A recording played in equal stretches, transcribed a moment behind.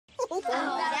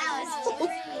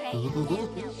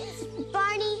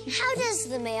Barney, how does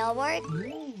the mail work?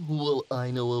 Well, I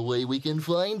know a way we can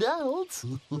find out.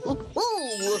 The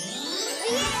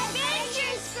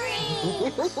adventure screen!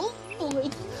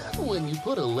 When you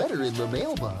put a letter in the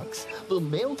mailbox, the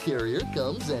mail carrier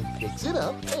comes and picks it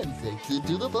up and takes it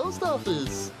to the post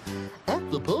office.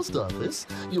 At the post office,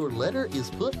 your letter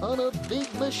is put on a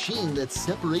big machine that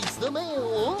separates the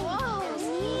mail.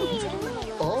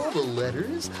 All the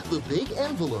letters, the big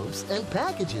envelopes, and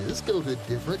packages go to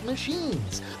different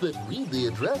machines that read the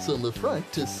address on the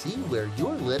front to see where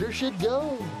your letter should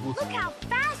go. Look how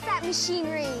fast that machine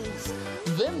reads.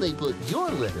 Then they put your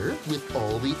letter with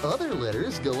all the other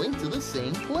letters going to the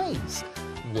same place.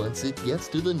 Once it gets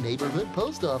to the neighborhood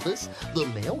post office, the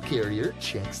mail carrier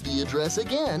checks the address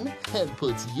again and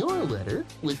puts your letter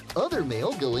with other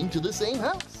mail going to the same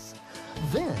house.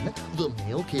 Then the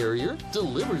mail carrier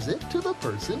delivers it to the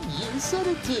person you sent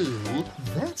it to.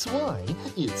 That's why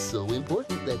it's so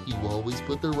important that you always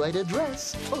put the right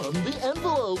address on the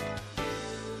envelope.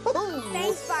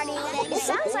 Thanks, Barney. It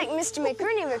sounds like Mr.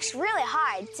 MacRooney works really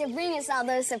hard to bring us all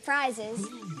those surprises.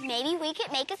 Maybe we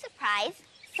could make a surprise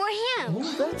for him.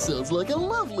 Oh, that sounds like a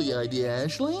lovely idea,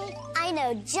 Ashley. I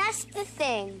know just the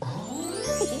thing.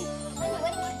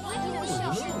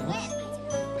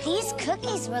 These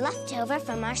cookies were left over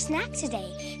from our snack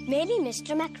today. Maybe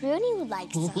Mr. MacRooney would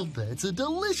like some. Oh, that's a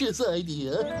delicious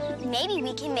idea. Maybe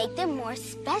we can make them more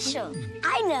special.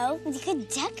 I know. We could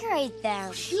decorate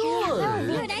them. Sure. That would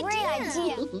be a great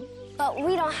idea. But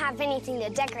we don't have anything to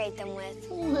decorate them with.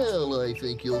 Well, I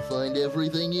think you'll find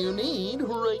everything you need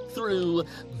right through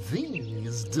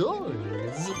these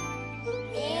doors.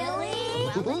 Really?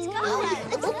 Let's go.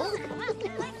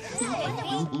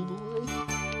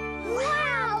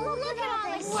 Wow! Look at all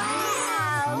this!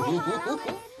 Wow!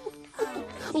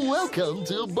 Welcome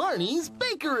to Barney's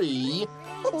Bakery.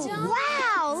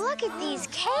 Wow! Look at these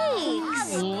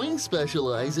cakes! We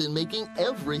specialize in making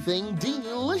everything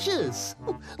delicious,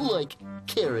 like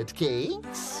carrot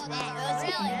cakes,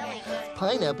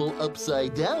 pineapple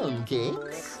upside-down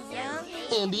cakes,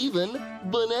 and even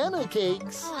banana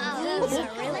cakes. These are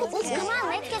really good. Come on,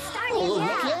 let's get started.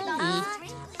 Okay.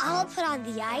 I'll put on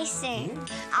the icing.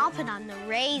 I'll put on the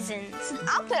raisins.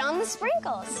 I'll put on the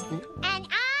sprinkles. And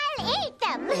I'll eat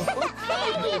them.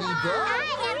 Hi, Baby Bug. Hi,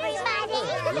 everybody.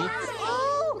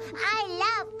 Oh, I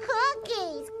love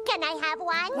cookies. Can I have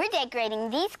one? We're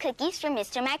decorating these cookies for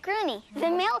Mr. MacRooney,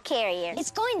 the mail carrier. It's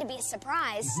going to be a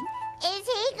surprise. Is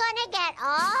he gonna get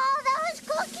all those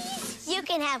cookies? You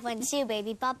can have one too,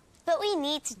 Baby Bub. But we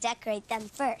need to decorate them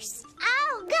first.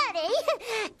 Oh, goody.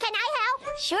 Can I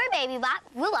help? Sure, Baby Bot.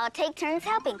 We'll all take turns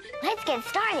helping. Let's get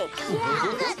started.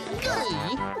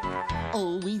 Goody.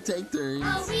 Oh, we take turns.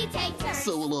 Oh, we take turns.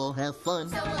 So we'll all have fun.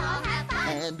 So we'll all have fun.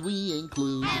 And we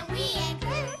include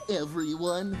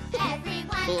everyone.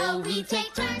 Everyone. Oh, we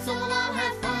take turns. So we'll all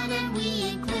have fun. And we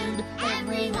include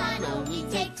everyone. Oh, we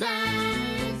take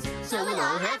turns. So we'll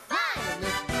all have fun.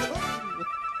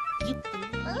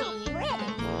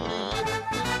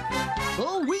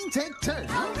 Oh, we take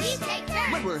turns. Oh, we take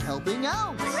turns. When we're helping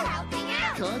out. We're helping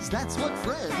out. 'Cause that's what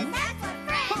friends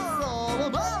are all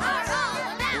about.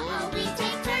 Oh, we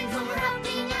take turns when we're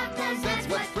helping out. 'Cause that's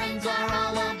what friends are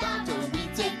all about. Oh, we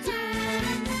take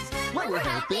turns When we're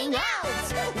helping out.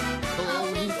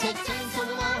 Oh, we take turns so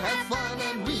we'll all have fun.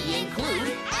 And we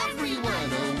include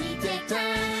everyone. Oh, we take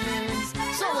turns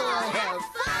so we'll all have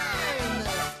fun.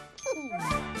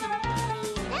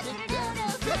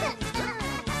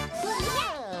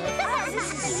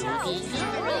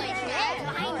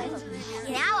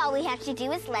 Now all we have to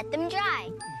do is let them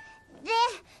dry.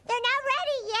 They're not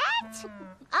ready yet.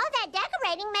 All that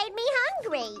decorating made me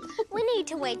hungry. We need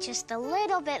to wait just a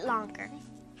little bit longer.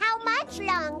 How much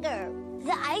longer?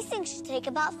 The icing should take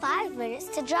about 5 minutes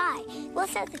to dry. We'll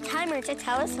set the timer to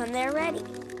tell us when they're ready.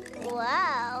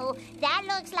 Whoa, that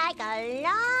looks like a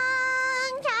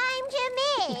long time to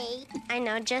me. I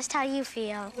know just how you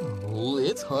feel. Oh,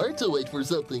 it's hard to wait for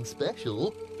something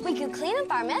special. We could clean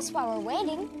up our mess while we're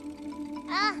waiting.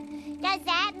 Does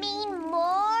that mean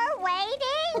more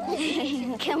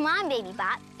waiting? Come on, Baby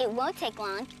Bot. It won't take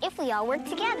long if we all work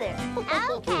together.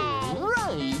 Okay.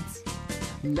 Right.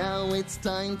 Now it's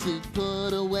time to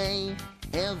put away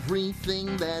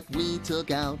everything that we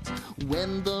took out.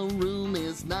 When the room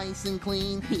is nice and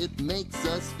clean, it makes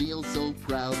us feel so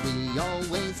proud. We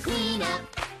always clean up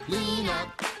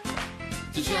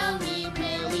to show we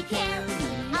really care.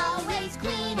 We always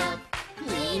clean up,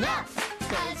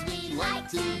 'cause we like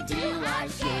to do our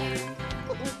share.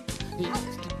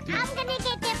 I'm gonna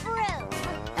get the broom.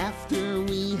 After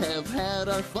we have had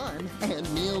our fun and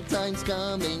mealtime's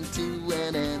coming to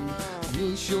an end,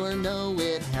 We sure know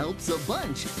it helps a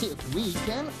bunch if we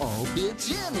can all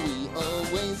pitch in. We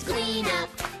always Clean up,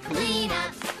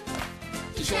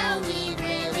 to show we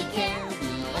really care.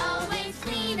 We always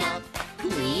clean up,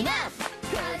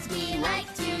 'cause we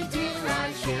like to do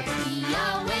our share. We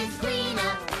always clean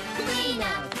up,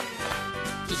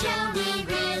 to show we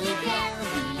really care.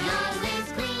 We always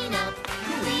clean up,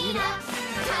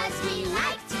 'cause we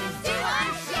like to do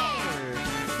our share.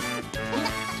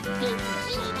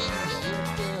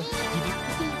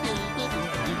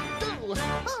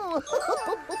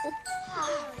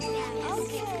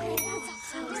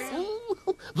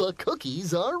 The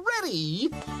cookies are ready.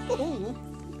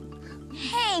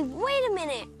 Hey, wait a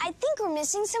minute. I think we're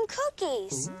missing some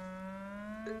cookies.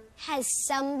 Has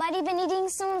somebody been eating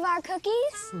some of our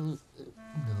cookies? No.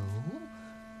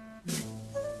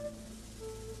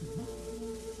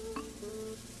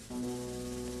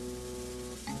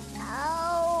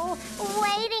 Oh,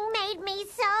 waiting made me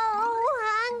so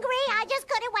hungry. I just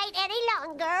couldn't wait any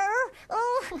longer.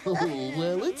 Oh,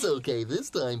 well, it's okay this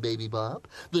time, Baby Bop.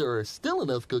 There are still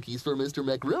enough cookies for Mr.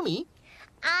 MacRooney.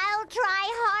 I'll try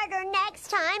harder next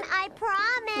time, I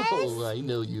promise. Oh, I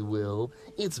know you will.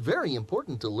 It's very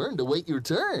important to learn to wait your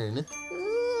turn.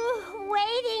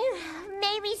 Waiting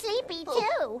made me sleepy,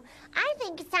 too. I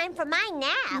think it's time for my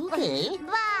nap. Okay.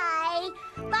 Bye.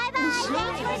 Bye-bye. Thanks for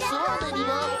the Sure, Baby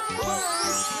Bop.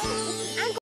 Bye.